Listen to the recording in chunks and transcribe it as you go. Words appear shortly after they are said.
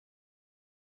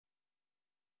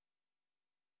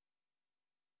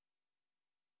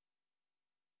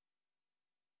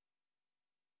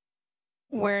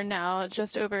We're now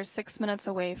just over 6 minutes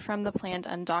away from the planned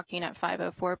undocking at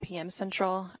 5:04 p.m.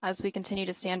 Central. As we continue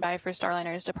to stand by for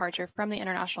Starliner's departure from the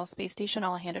International Space Station,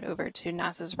 I'll hand it over to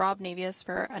NASA's Rob Navius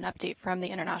for an update from the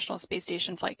International Space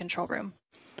Station Flight Control Room.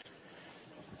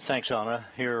 Thanks, Anna.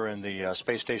 Here in the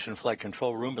Space Station Flight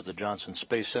Control Room at the Johnson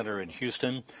Space Center in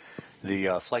Houston,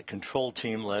 the flight control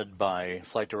team led by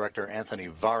Flight Director Anthony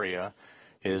Varia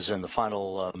is in the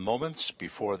final moments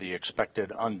before the expected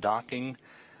undocking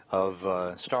of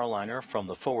Starliner from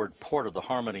the forward port of the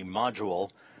Harmony module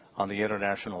on the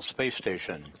International Space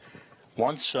Station.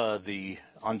 Once the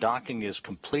undocking is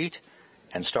complete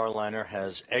and Starliner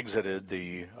has exited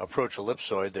the approach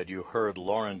ellipsoid that you heard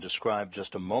Lauren describe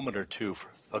just a moment or two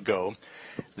ago,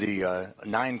 the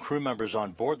 9 crew members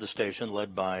on board the station,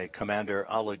 led by Commander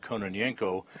Oleg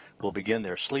Kononenko, will begin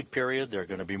their sleep period. They're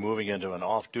going to be moving into an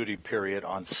off-duty period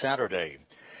on Saturday.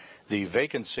 The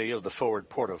vacancy of the forward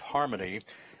port of Harmony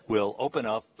will open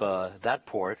up that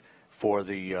port for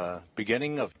the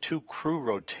beginning of 2 crew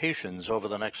rotations over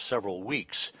the next several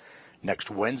weeks. Next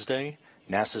Wednesday,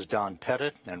 NASA's Don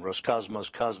Pettit and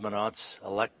Roscosmos cosmonauts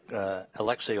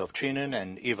Alexei Ovchinin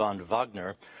and Ivan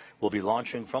Wagner will be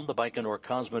launching from the Baikonur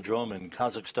Cosmodrome in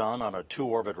Kazakhstan on a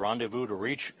 2-orbit rendezvous to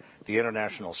reach the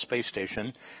International Space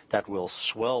Station. That will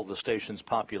swell the station's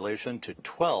population to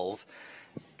 12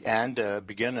 and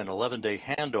begin an 11-day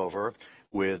handover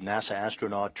with NASA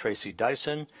astronaut Tracy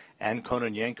Dyson and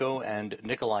Kononenko and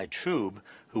Nikolai Chub,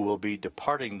 who will be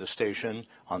departing the station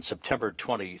on September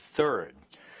 23rd.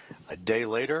 A day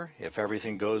later, if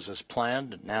everything goes as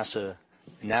planned,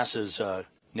 NASA's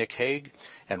Nick Hague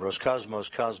and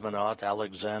Roscosmos cosmonaut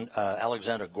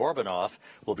Alexander Gorbanov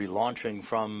will be launching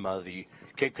from the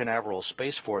Cape Canaveral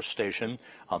Space Force Station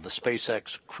on the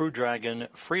SpaceX Crew Dragon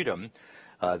Freedom.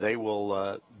 They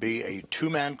will be a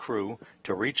 2-man crew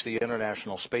to reach the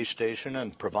International Space Station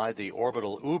and provide the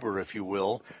orbital Uber, if you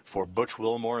will, for Butch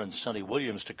Wilmore and Sonny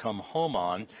Williams to come home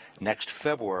on next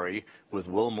February, with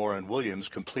Wilmore and Williams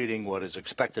completing what is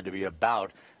expected to be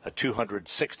about a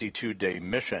 262-day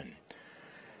mission.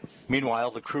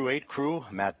 Meanwhile, the Crew 8 crew,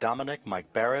 Matt Dominic,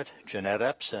 Mike Barrett, Jeanette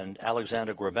Epps, and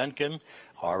Alexander Grebenkin,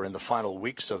 are in the final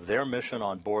weeks of their mission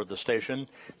on board the station.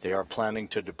 They are planning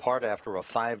to depart after a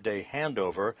 5-day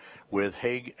handover with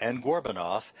Hague and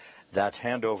Gorbanov. That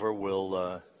handover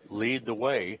will lead the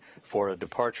way for a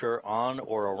departure on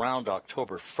or around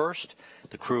October 1st.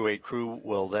 The Crew 8 crew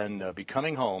will then be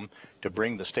coming home to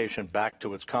bring the station back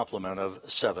to its complement of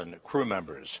 7 crew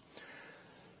members.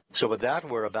 So with that,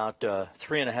 we're about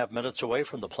 3.5 minutes away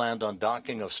from the planned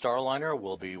undocking of Starliner.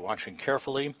 We'll be watching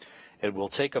carefully. It will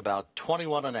take about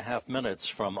 21.5 minutes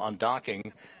from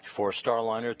undocking for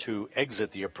Starliner to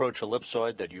exit the approach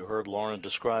ellipsoid that you heard Lauren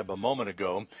describe a moment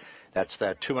ago. That's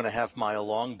that 2.5 mile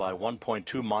long by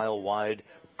 1.2 mile wide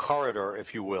corridor,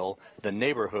 if you will, the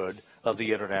neighborhood of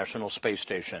the International Space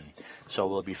Station. So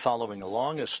we'll be following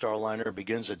along as Starliner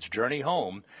begins its journey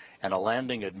home and a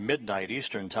landing at midnight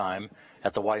Eastern Time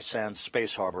at the White Sands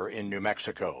Space Harbor in New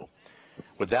Mexico.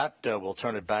 With that, we'll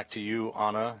turn it back to you,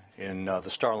 Anna, in the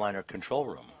Starliner control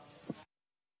room.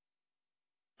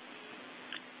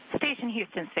 Station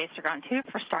Houston, Space to Ground 2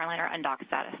 for Starliner undock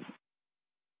status.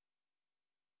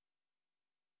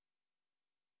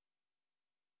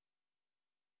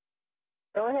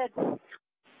 Go ahead.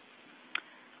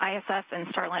 ISS and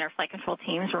Starliner flight control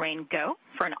teams remain go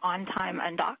for an on-time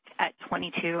undock at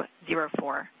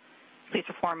 22:04. Please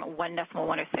perform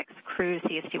 1.106 cruise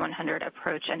CST-100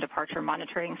 approach and departure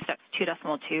monitoring steps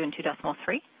 2.2 and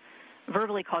 2.3.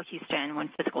 Verbally call Houston when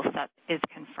physical step is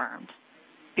confirmed.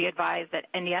 Be advised that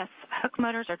NDS hook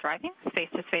motors are driving.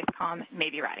 Space-to-space comm may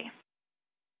be ready.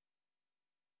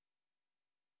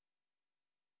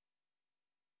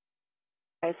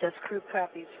 ISS crew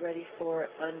copies, ready for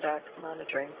undock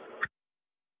monitoring.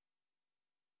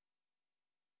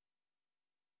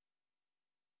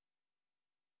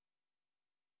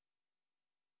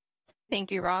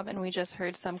 Thank you, Rob. And we just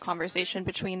heard some conversation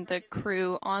between the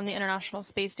crew on the International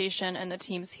Space Station and the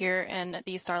teams here in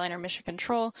the Starliner Mission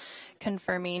Control,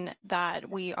 confirming that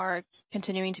we are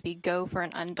continuing to be go for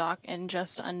an undock in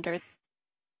just under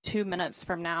 2 minutes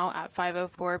from now at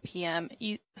 5:04 p.m.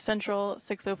 Central,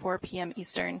 6:04 p.m.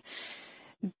 Eastern.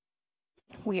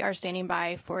 We are standing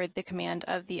by for the command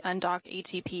of the undock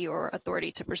ATP, or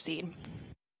authority to proceed.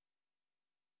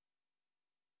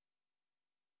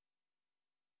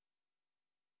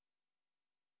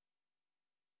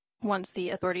 Once the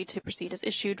authority to proceed is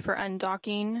issued for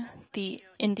undocking, the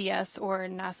NDS or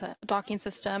NASA docking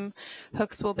system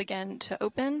hooks will begin to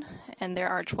open, and there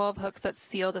are 12 hooks that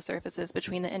seal the surfaces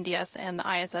between the NDS and the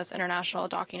ISS International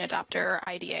Docking Adapter, or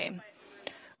IDA.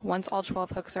 Once all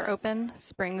 12 hooks are open,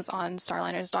 springs on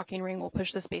Starliner's docking ring will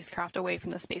push the spacecraft away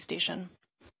from the space station.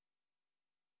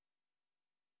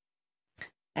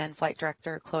 And Flight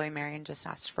Director Chloe Marion just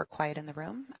asked for quiet in the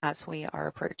room as we are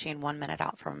approaching 1 minute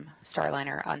out from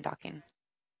Starliner undocking.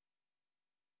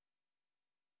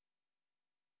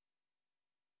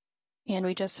 And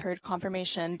we just heard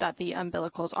confirmation that the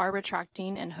umbilicals are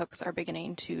retracting and hooks are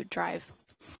beginning to drive.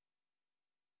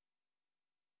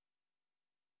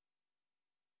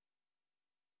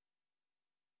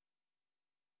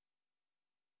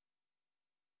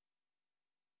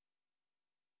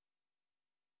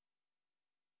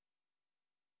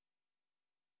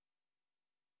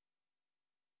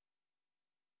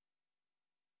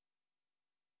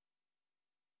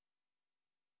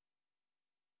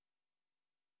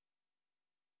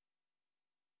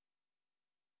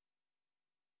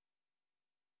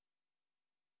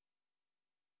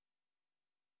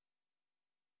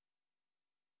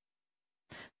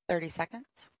 "30 seconds.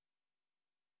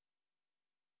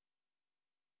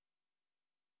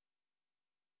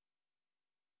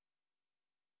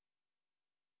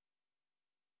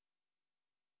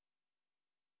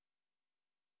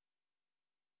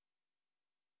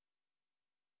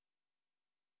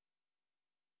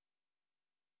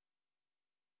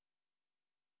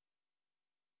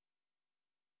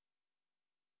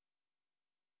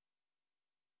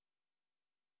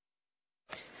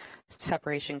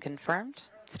 Separation confirmed.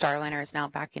 Starliner is now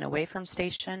backing away from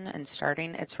station and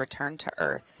starting its return to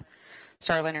Earth.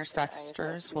 Starliner's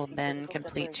thrusters will then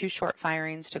complete 2 short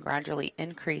firings to gradually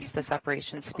increase the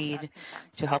separation speed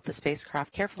to help the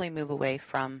spacecraft carefully move away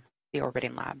from the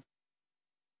orbiting lab.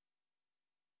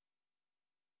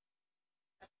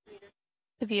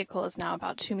 The vehicle is now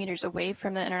about 2 meters away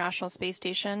from the International Space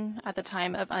Station. At the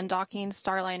time of undocking,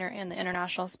 Starliner and the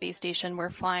International Space Station were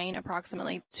flying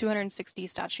approximately 260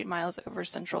 statute miles over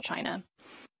central China.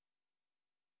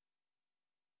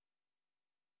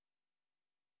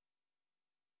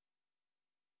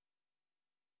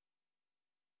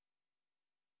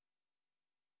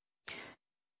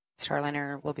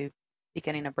 Starliner will be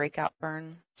beginning a breakout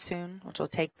burn soon, which will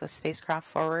take the spacecraft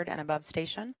forward and above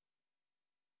station.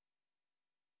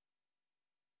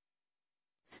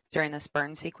 During this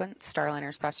burn sequence,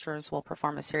 Starliner's thrusters will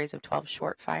perform a series of 12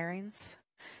 short firings.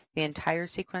 The entire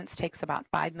sequence takes about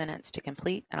 5 minutes to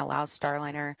complete and allows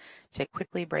Starliner to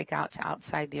quickly break out to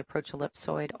outside the approach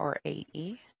ellipsoid, or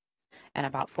AE. And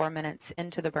about 4 minutes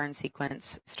into the burn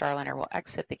sequence, Starliner will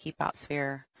exit the keep-out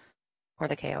sphere, or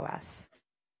the KOS.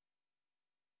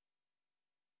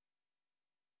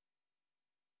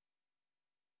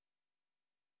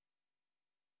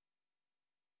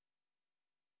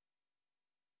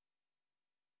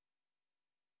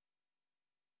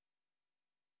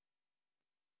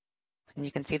 And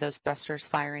you can see those thrusters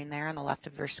firing there on the left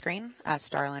of your screen as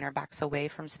Starliner backs away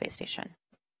from space station.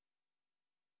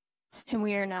 And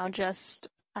we are now just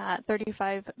at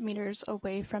 35 meters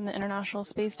away from the International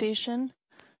Space Station.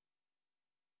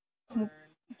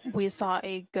 We saw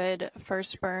a good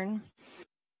first burn.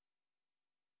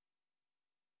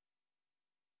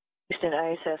 Houston,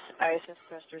 ISS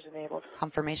thrusters enabled.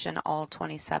 Confirmation, all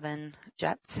 27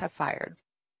 jets have fired.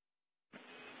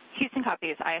 Houston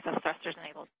copies, ISS thrusters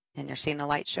enabled. And you're seeing the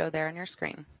light show there on your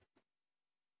screen.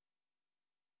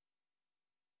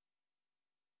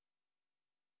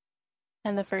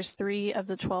 And the first 3 of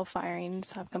the 12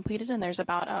 firings have completed, and there's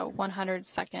about a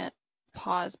 100-second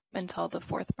pause until the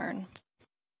 4th burn.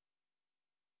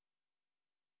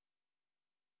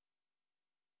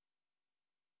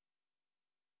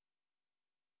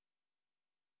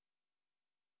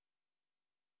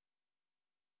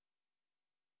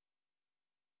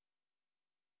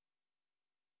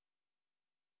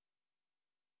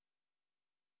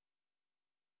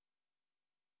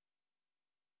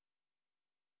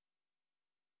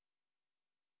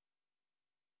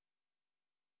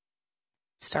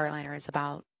 Starliner is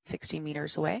about 60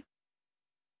 meters away.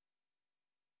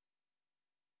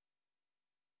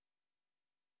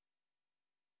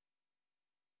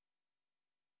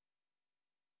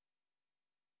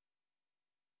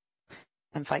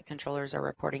 And flight controllers are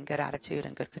reporting good attitude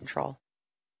and good control.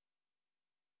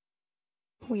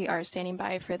 We are standing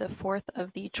by for the 4th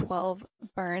of the 12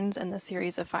 burns in the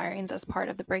series of firings as part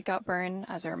of the breakout burn.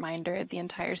 As a reminder, the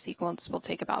entire sequence will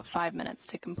take about 5 minutes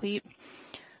to complete.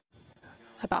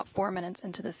 About 4 minutes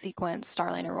into the sequence,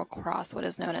 Starliner will cross what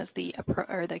is known as the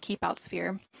keep-out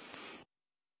sphere.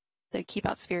 The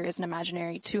keep-out sphere is an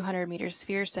imaginary 200-meter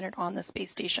sphere centered on the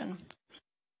space station.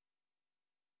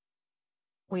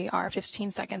 We are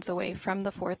 15 seconds away from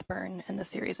the 4th burn in the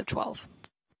series of 12.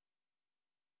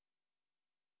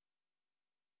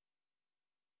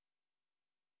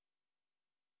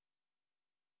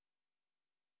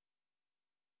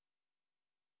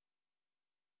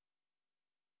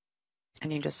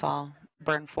 And you just saw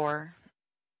burn 4,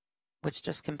 which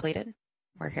just completed.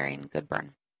 We're hearing good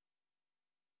burn.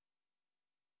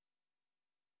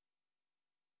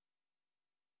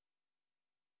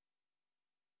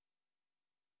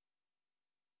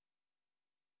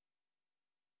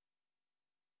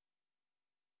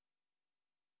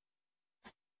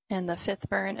 And the 5th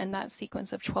burn in that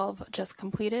sequence of 12 just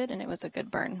completed, and it was a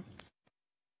good burn.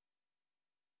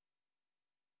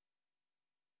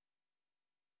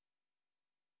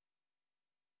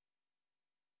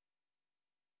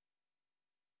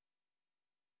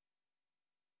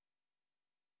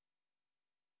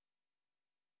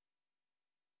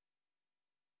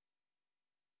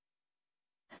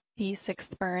 The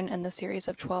 6th burn in the series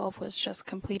of 12 was just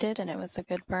completed, and it was a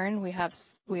good burn.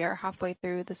 We are halfway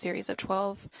through the series of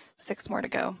 12, 6 more to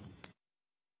go.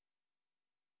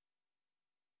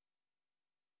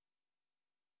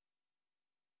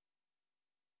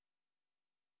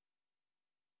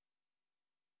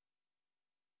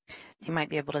 You might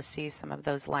be able to see some of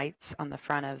those lights on the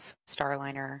front of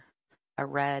Starliner, a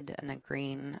red and a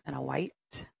green and a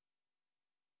white.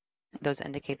 Those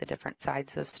indicate the different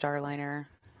sides of Starliner,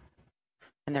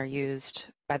 and they're used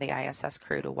by the ISS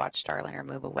crew to watch Starliner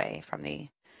move away from the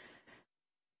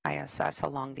ISS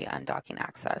along the undocking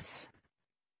axis.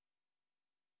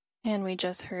 And we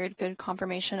just heard good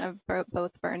confirmation of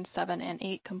both burns 7 and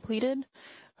 8 completed.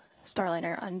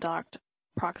 Starliner undocked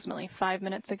approximately 5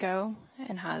 minutes ago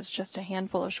and has just a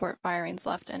handful of short firings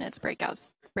left in its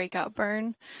breakout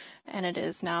burn, and it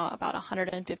is now about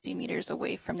 150 meters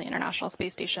away from the International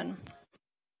Space Station.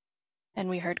 And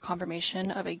we heard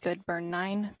confirmation of a good burn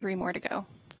 9, 3 more to go.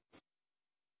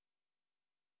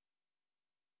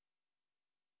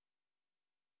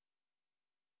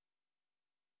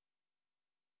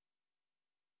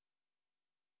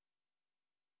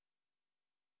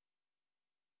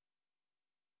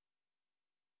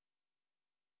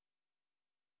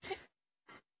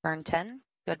 Burn 10,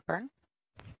 good burn.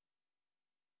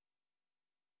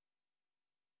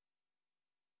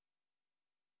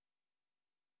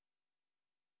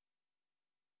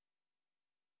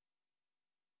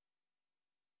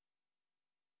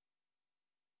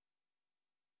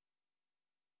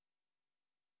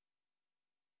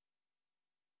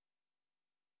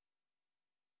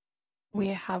 We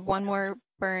have one more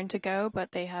burn to go,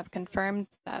 but they have confirmed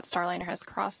that Starliner has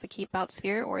crossed the Keep Out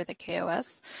Sphere, or the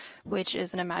KOS, which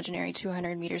is an imaginary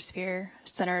 200-meter sphere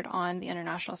centered on the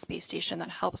International Space Station that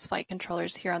helps flight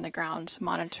controllers here on the ground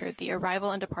monitor the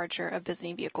arrival and departure of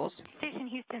visiting vehicles. Station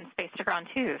Houston, Space to Ground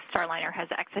 2, Starliner has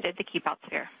exited the Keep Out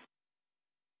Sphere.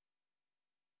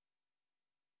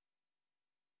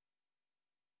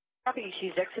 Copy,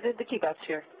 she's exited the Keep Out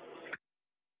Sphere.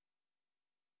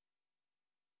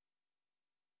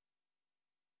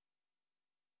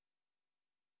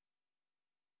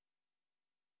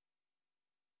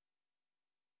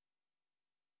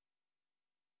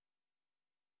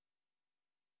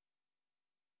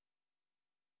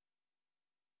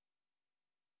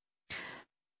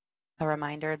 A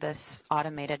reminder, this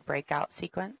automated breakout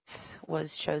sequence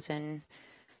was chosen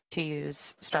to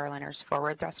use Starliner's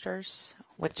forward thrusters,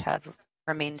 which have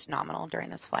remained nominal during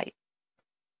this flight.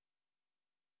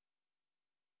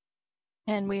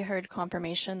 And we heard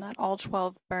confirmation that all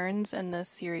 12 burns in this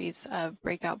series of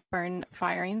breakout burn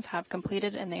firings have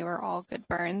completed, and they were all good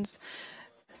burns.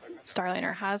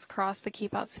 Starliner has crossed the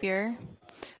Keep Out Sphere.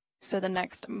 So the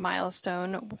next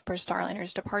milestone for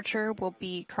Starliner's departure will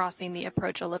be crossing the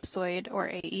approach ellipsoid, or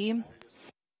AE.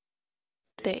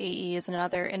 The AE is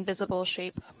another invisible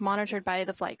shape monitored by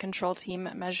the flight control team,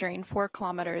 measuring 4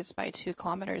 kilometers by 2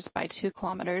 kilometers by 2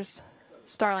 kilometers.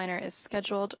 Starliner is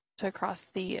scheduled to cross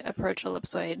the approach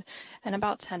ellipsoid in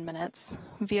about 10 minutes.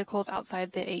 Vehicles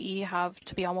outside the AE have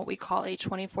to be on what we call a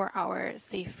 24-hour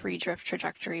safe free drift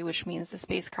trajectory, which means the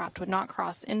spacecraft would not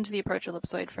cross into the approach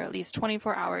ellipsoid for at least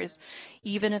 24 hours,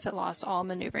 even if it lost all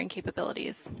maneuvering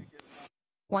capabilities.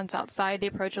 Once outside the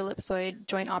approach ellipsoid,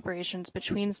 joint operations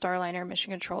between Starliner Mission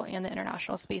Control and the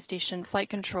International Space Station Flight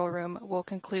Control Room will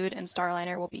conclude, and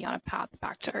Starliner will be on a path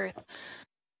back to Earth.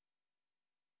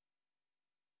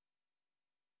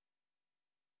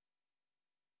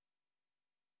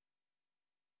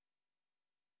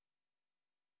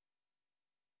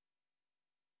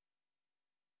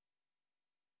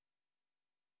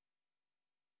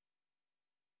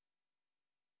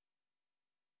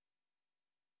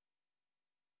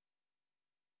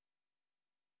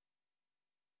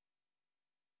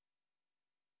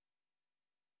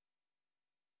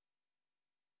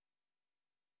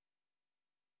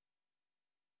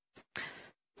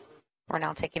 We're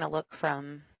now taking a look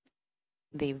from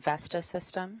the VESTA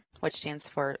system, which stands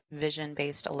for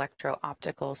Vision-Based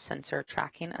Electro-Optical Sensor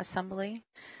Tracking Assembly.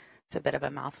 It's a bit of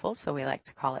a mouthful, so we like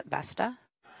to call it VESTA.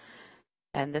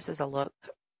 And this is a look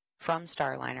from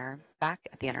Starliner back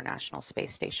at the International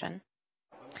Space Station.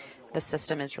 The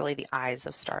system is really the eyes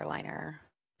of Starliner.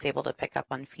 It's able to pick up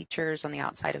on features on the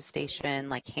outside of station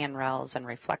like handrails and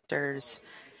reflectors.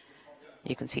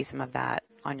 You can see some of that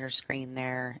on your screen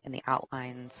there in the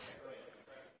outlines.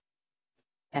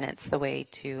 And it's the way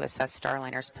to assess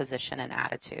Starliner's position and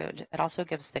attitude. It also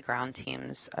gives the ground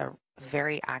teams a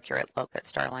very accurate look at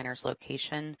Starliner's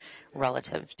location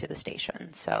relative to the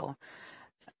station. So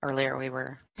earlier we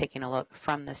were taking a look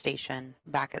from the station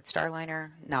back at Starliner.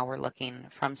 Now we're looking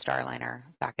from Starliner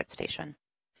back at station.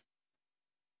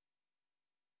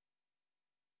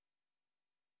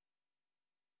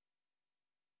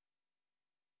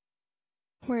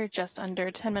 We're just under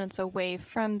 10 minutes away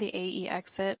from the AE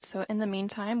exit, so in the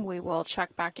meantime, we will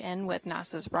check back in with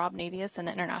NASA's Rob Navius in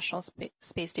the International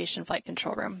Space Station Flight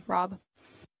Control Room. Rob?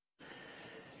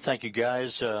 Thank you,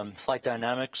 guys. Flight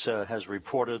Dynamics has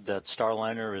reported that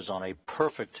Starliner is on a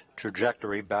perfect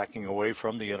trajectory backing away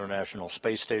from the International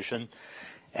Space Station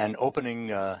and opening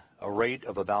a rate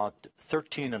of about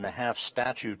 13.5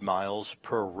 statute miles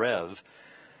per rev.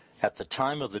 At the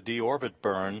time of the deorbit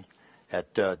burn,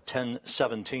 at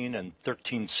 10:17 and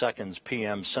 13 seconds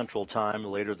p.m. Central Time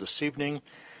later this evening,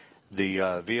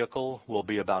 the vehicle will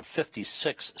be about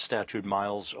 56 statute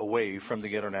miles away from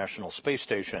the International Space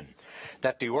Station.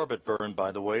 That deorbit burn,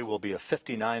 by the way, will be a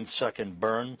 59-second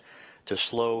burn to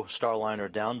slow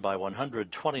Starliner down by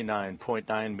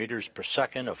 129.9 meters per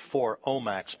second, a 4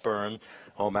 OMAX burn.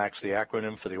 OMAX, the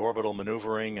acronym for the Orbital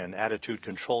Maneuvering and Attitude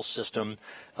Control System,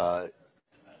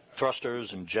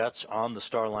 thrusters and jets on the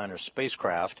Starliner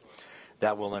spacecraft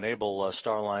that will enable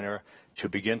Starliner to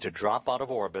begin to drop out of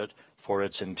orbit for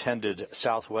its intended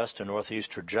southwest to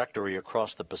northeast trajectory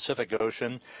across the Pacific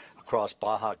Ocean, across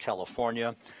Baja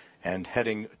California, and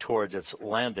heading towards its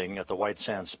landing at the White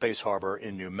Sands Space Harbor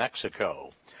in New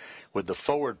Mexico. With the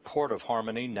forward port of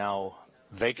Harmony now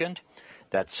vacant,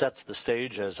 that sets the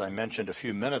stage, as I mentioned a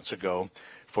few minutes ago,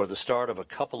 for the start of a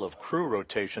couple of crew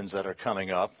rotations that are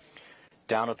coming up.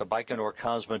 Down at the Baikonur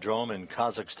Cosmodrome in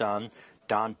Kazakhstan,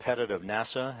 Don Pettit of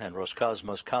NASA and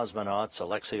Roscosmos cosmonauts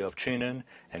Alexei Ovchinin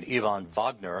and Ivan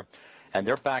Wagner and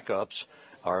their backups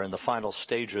are in the final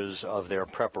stages of their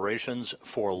preparations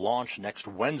for launch next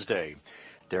Wednesday.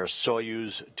 Their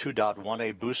Soyuz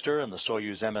 2.1A booster and the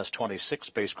Soyuz MS-26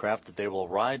 spacecraft that they will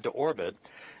ride to orbit,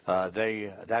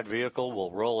 that vehicle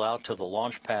will roll out to the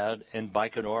launch pad in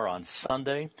Baikonur on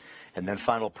Sunday, and then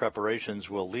final preparations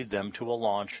will lead them to a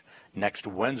launch next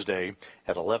Wednesday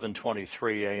at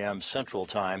 11:23 a.m. Central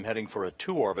Time, heading for a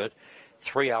two-orbit,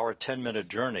 3-hour, 10-minute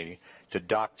journey to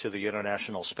dock to the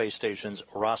International Space Station's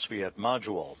Rassvet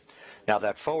module. Now,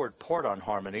 that forward port on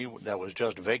Harmony that was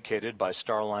just vacated by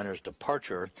Starliner's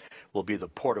departure will be the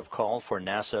port of call for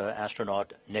NASA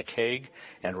astronaut Nick Hague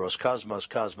and Roscosmos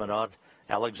cosmonaut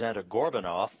Alexander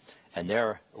Gorbanov, and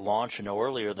their launch no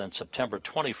earlier than September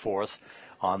 24th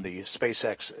on the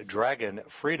SpaceX Dragon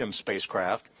Freedom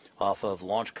spacecraft off of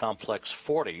Launch Complex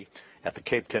 40 at the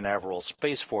Cape Canaveral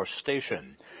Space Force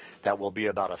Station. That will be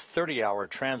about a 30-hour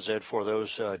transit for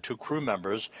those two crew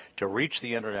members to reach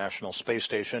the International Space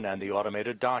Station and the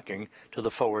automated docking to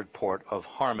the forward port of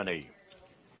Harmony.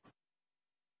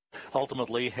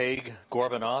 Ultimately, Hague,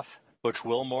 Gorbanov, Butch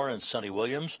Wilmore, and Sonny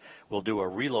Williams will do a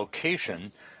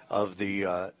relocation of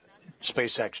the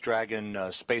SpaceX Dragon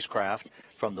spacecraft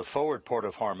from the forward port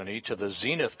of Harmony to the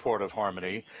zenith port of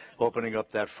Harmony, opening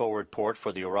up that forward port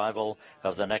for the arrival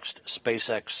of the next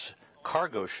SpaceX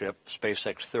cargo ship,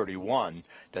 SpaceX 31,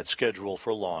 that's scheduled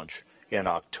for launch in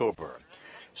October.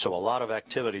 So a lot of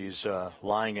activities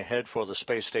lying ahead for the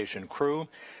space station crew.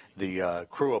 The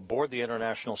crew aboard the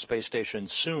International Space Station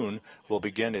soon will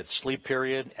begin its sleep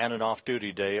period and an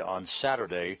off-duty day on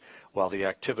Saturday, while the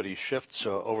activity shifts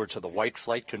over to the White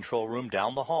Flight Control Room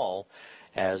down the hall,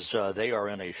 as they are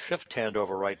in a shift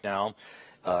handover right now.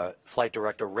 Flight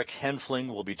Director Rick Henfling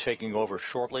will be taking over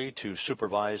shortly to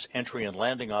supervise entry and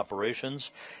landing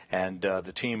operations, and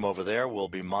the team over there will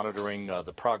be monitoring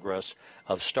the progress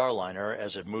of Starliner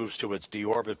as it moves to its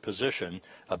deorbit position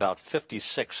about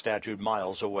 56 statute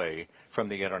miles away from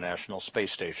the International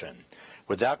Space Station.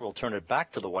 With that, we'll turn it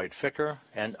back to the White Ficker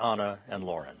and Anna and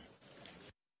Lauren.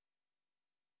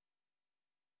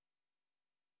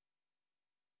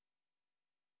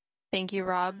 Thank you,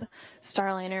 Rob.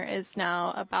 Starliner is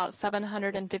now about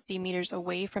 750 meters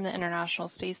away from the International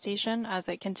Space Station as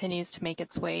it continues to make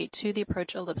its way to the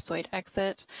approach ellipsoid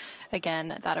exit.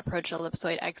 Again, that approach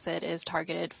ellipsoid exit is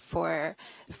targeted for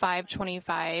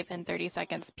 5:25 and 30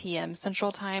 seconds p.m.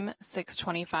 Central Time,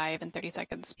 6:25 and 30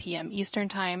 seconds p.m. Eastern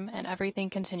Time, and everything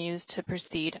continues to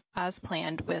proceed as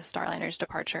planned with Starliner's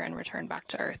departure and return back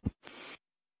to Earth.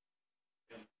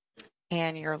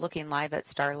 And you're looking live at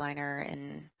Starliner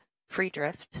in free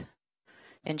drift.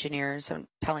 Engineers are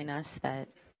telling us that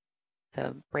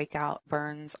the breakout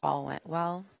burns all went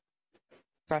well.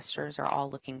 Thrusters are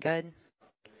all looking good.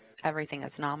 Everything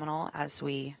is nominal as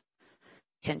we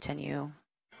continue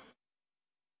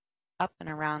up and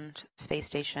around space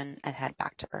station and head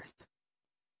back to Earth.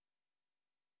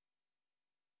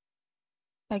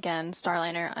 Again,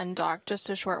 Starliner undocked just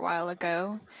a short while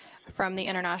ago from the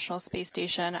International Space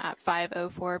Station at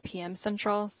 5:04 p.m.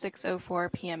 Central,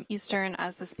 6:04 p.m. Eastern,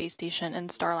 as the space station and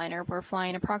Starliner were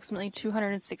flying approximately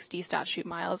 260 statute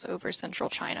miles over central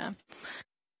China.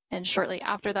 And shortly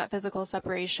after that physical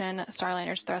separation,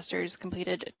 Starliner's thrusters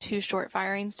completed 2 short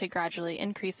firings to gradually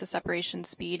increase the separation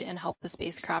speed and help the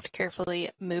spacecraft carefully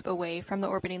move away from the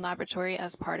orbiting laboratory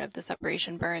as part of the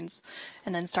separation burns.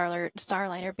 And then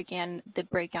Starliner began the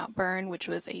breakout burn, which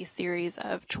was a series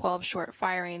of 12 short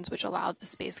firings, which allowed the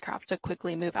spacecraft to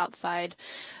quickly move outside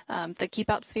the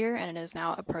keep-out sphere, and it is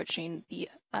now approaching the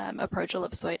approach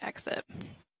ellipsoid exit.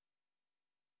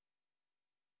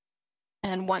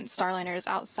 And once Starliner is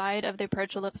outside of the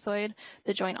approach ellipsoid,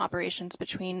 the joint operations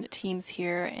between teams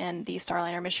here in the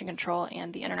Starliner Mission Control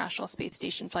and the International Space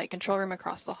Station Flight Control Room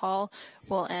across the hall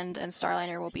will end, and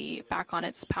Starliner will be back on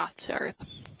its path to Earth.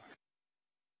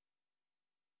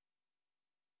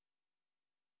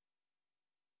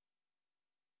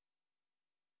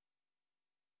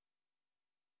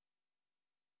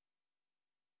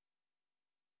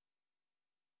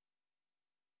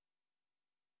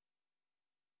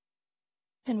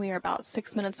 And we are about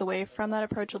 6 minutes away from that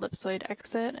approach ellipsoid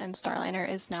exit, and Starliner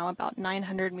is now about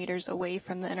 900 meters away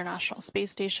from the International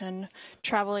Space Station,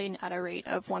 traveling at a rate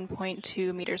of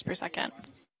 1.2 meters per second.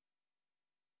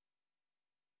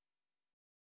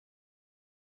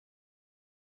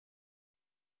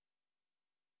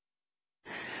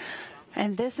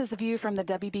 And this is a view from the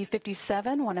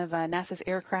WB-57, one of NASA's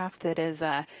aircraft that is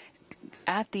at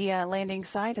the landing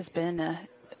site, has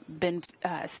been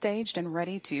staged and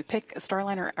ready to pick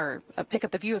Starliner, or pick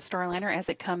up the view of Starliner as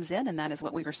it comes in, and that is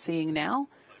what we are seeing now.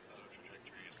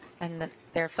 And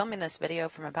they're filming this video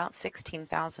from about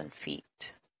 16,000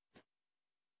 feet.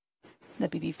 The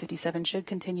WB-57 should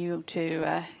continue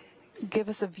to give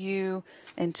us a view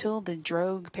until the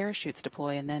drogue parachutes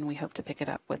deploy, and then we hope to pick it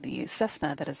up with the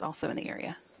Cessna that is also in the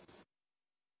area.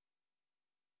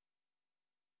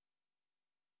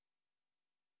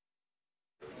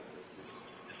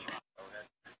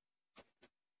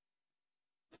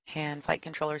 And flight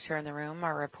controllers here in the room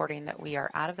are reporting that we are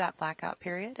out of that blackout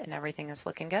period and everything is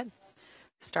looking good.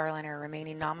 Starliner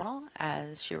remaining nominal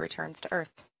as she returns to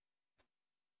Earth.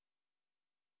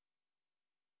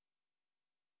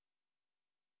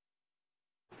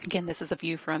 Again, this is a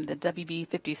view from the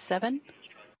WB-57.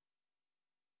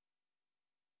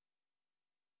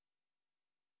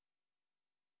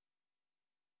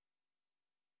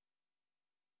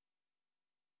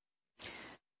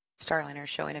 Starliner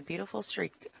showing a beautiful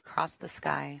streak across the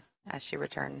sky as she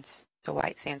returns to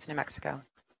White Sands, New Mexico.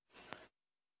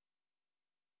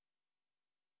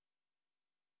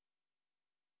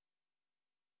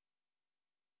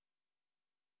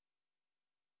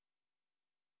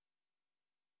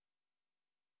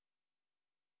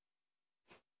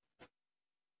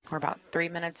 We're about 3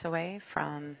 minutes away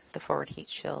from the forward heat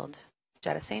shield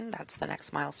jettisoning. That's the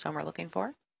next milestone we're looking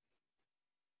for.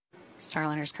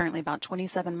 Starliner is currently about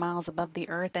 27 miles above the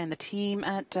Earth, and the team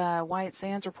at White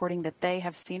Sands reporting that they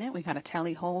have seen it. We got a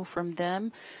tally hole from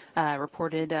them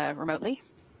reported remotely.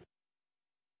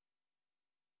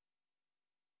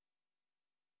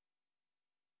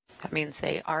 That means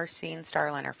they are seeing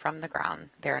Starliner from the ground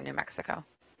there in New Mexico.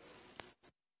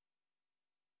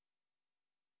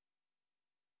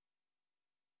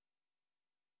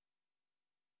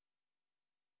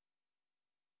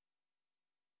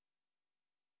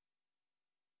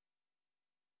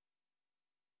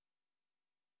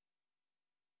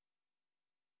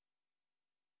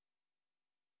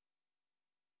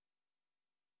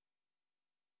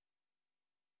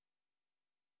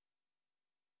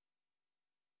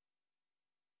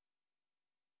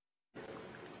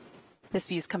 This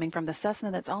view is coming from the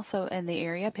Cessna that's also in the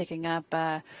area, picking up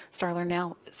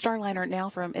Starliner now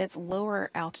from its lower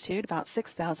altitude, about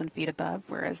 6,000 feet above,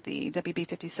 whereas the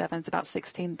WB-57 is about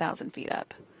 16,000 feet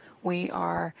up. We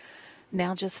are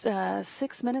now just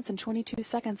 6 minutes and 22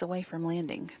 seconds away from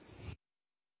landing.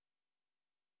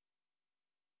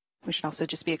 We should also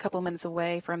just be a couple minutes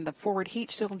away from the forward heat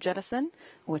shield jettison,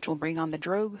 which will bring on the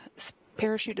drogue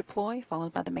parachute deploy,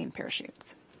 followed by the main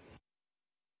parachutes.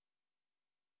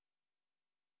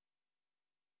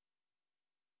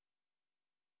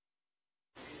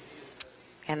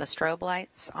 And the strobe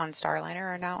lights on Starliner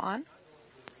are now on.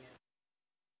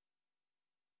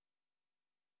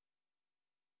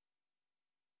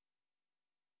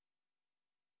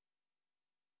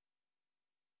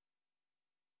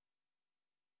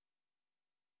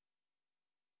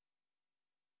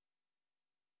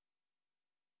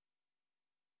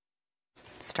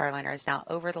 Starliner is now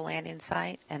over the landing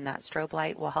site, and that strobe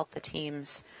light will help the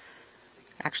teams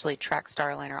actually track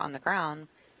Starliner on the ground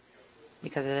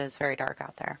because it is very dark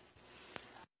out there.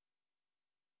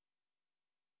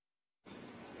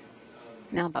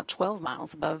 Now about 12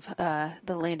 miles above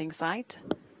the landing site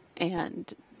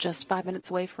and just 5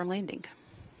 minutes away from landing.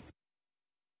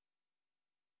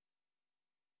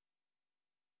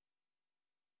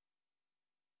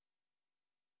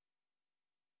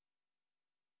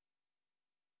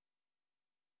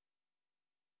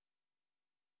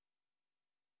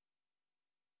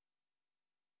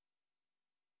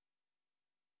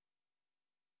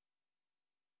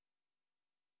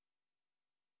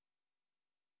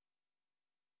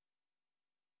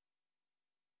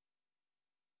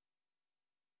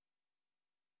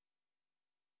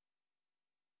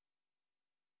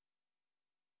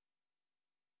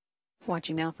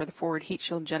 Watching now for the forward heat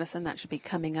shield jettison. That should be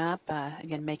coming up,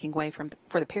 again making way for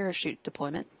the parachute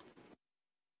deployment.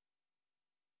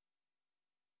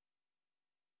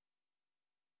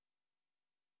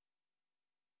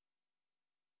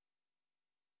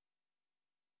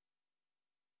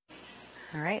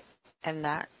 All right, and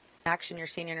that action you're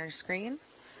seeing on your screen,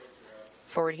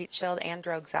 forward heat shield and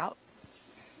drogues out.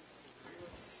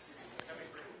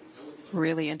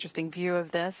 Really interesting view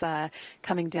of this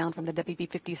coming down from the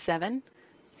WB-57.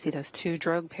 See those two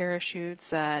drogue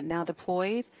parachutes now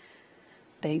deployed.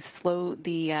 They slow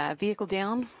the vehicle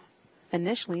down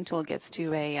initially until it gets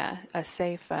to a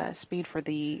safe speed for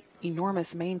the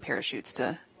enormous main parachutes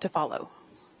to follow.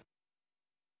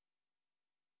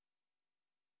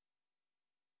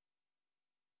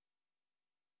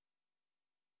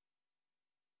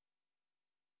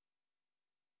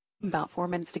 About 4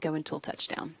 minutes to go until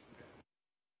touchdown.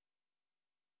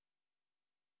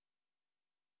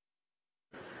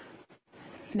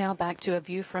 Now back to a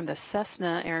view from the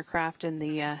Cessna aircraft in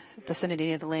the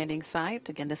vicinity of the landing site.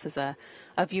 Again, this is a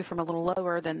view from a little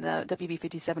lower than the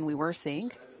WB-57 we were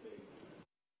seeing.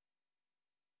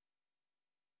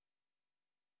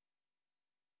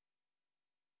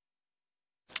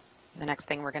 The next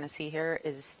thing we're going to see here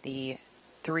is the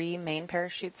 3 main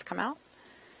parachutes come out,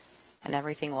 and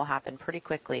everything will happen pretty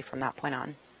quickly from that point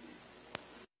on.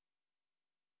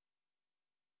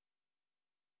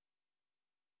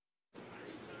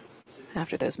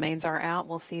 After those mains are out,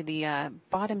 we'll see the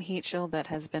bottom heat shield that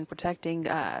has been protecting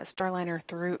Starliner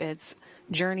through its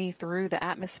journey through the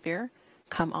atmosphere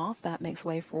come off. That makes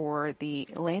way for the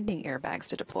landing airbags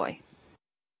to deploy.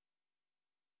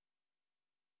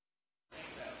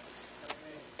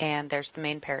 And there's the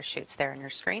main parachutes there on your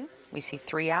screen. We see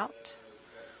 3 out,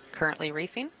 currently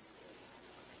reefing.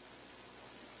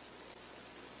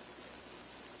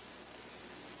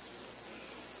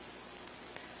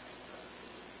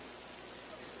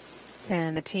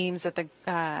 And the teams at the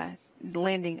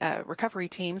landing recovery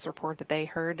teams report that they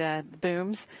heard the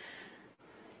booms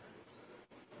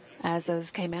as those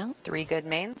came out. 3 good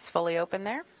mains fully open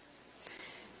there.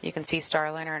 You can see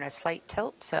Starliner in a slight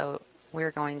tilt, so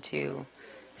we're going to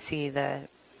see the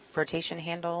rotation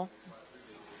handle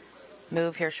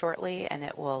move here shortly, and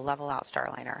it will level out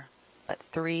Starliner. But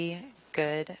 3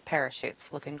 good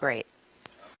parachutes, looking great.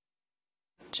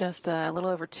 Just a little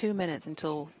over 2 minutes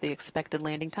until the expected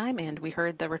landing time, and we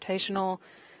heard the rotational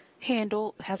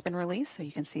handle has been released, so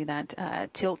you can see that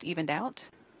tilt evened out.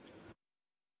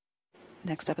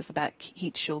 Next up is the back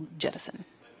heat shield jettison.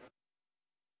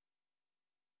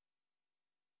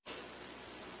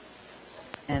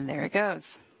 And there it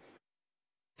goes.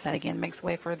 That again makes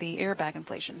way for the airbag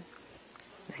inflation.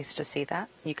 Nice to see that.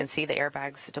 You can see the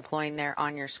airbags deploying there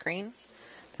on your screen.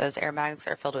 Those airbags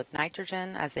are filled with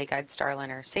nitrogen as they guide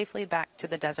Starliner safely back to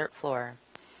the desert floor.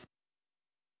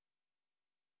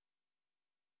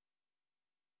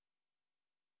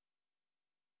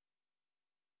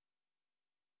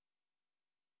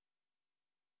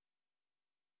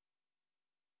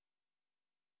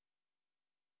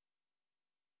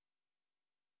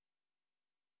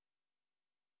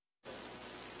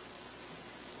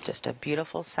 Just a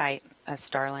beautiful sight as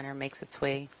Starliner makes its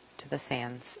way to the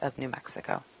sands of New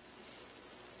Mexico.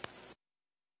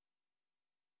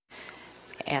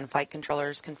 And flight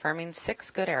controllers confirming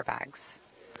 6 good airbags.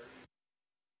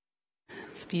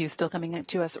 This view still coming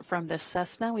to us from the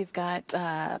Cessna. We've got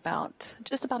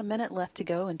just about a minute left to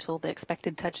go until the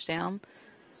expected touchdown.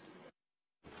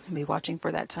 I'll be watching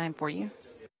for that time for you.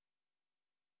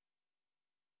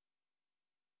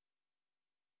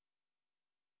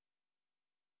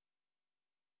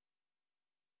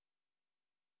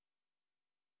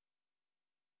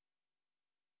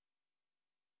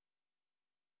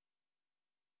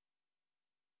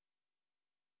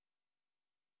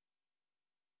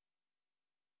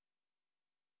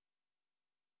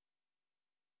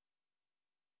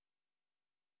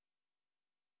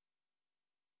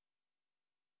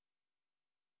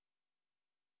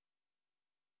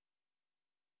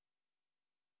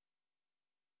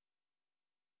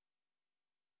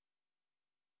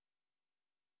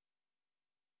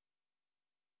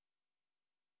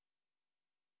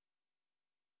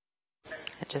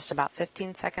 Just about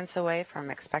 15 seconds away from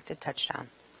expected touchdown.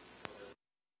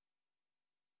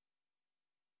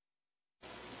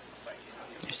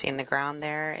 You're seeing the ground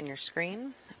there in your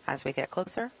screen as we get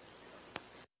closer.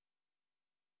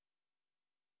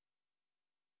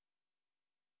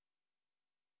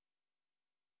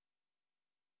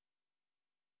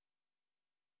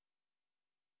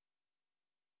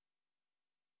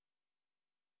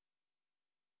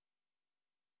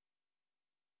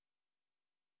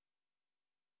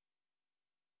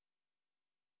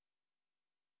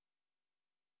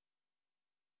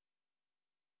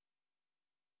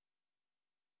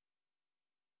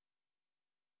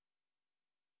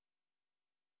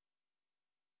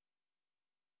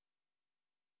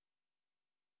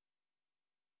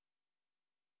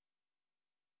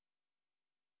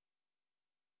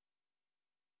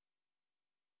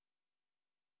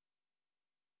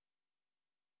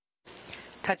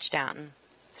 Touchdown.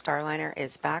 Starliner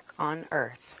is back on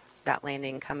Earth. That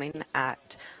landing coming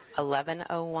at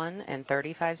 11:01 and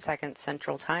 35 seconds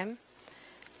Central Time,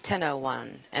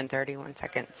 10:01 and 31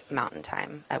 seconds Mountain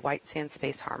Time at White Sands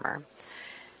Space Harbor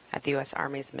at the U.S.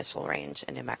 Army's Missile Range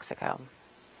in New Mexico.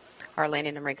 Our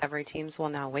landing and recovery teams will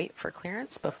now wait for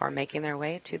clearance before making their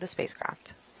way to the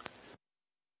spacecraft.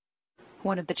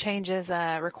 One of the changes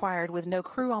required with no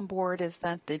crew on board is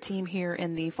that the team here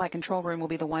in the flight control room will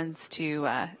be the ones to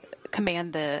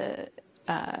command the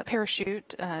parachute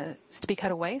to be cut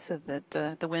away so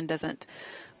that the wind doesn't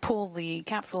pull the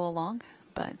capsule along.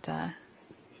 But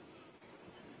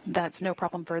that's no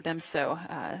problem for them. So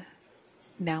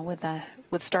now with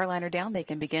Starliner down, they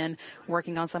can begin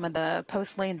working on some of the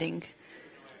post-landing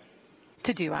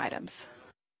to-do items.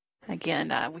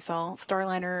 Again, we saw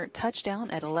Starliner touchdown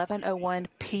at 11:01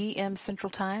 p.m. Central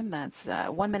Time. That's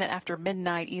 1 minute after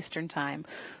midnight Eastern Time,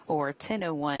 or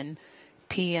 10:01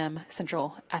 p.m.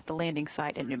 Central at the landing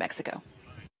site in New Mexico.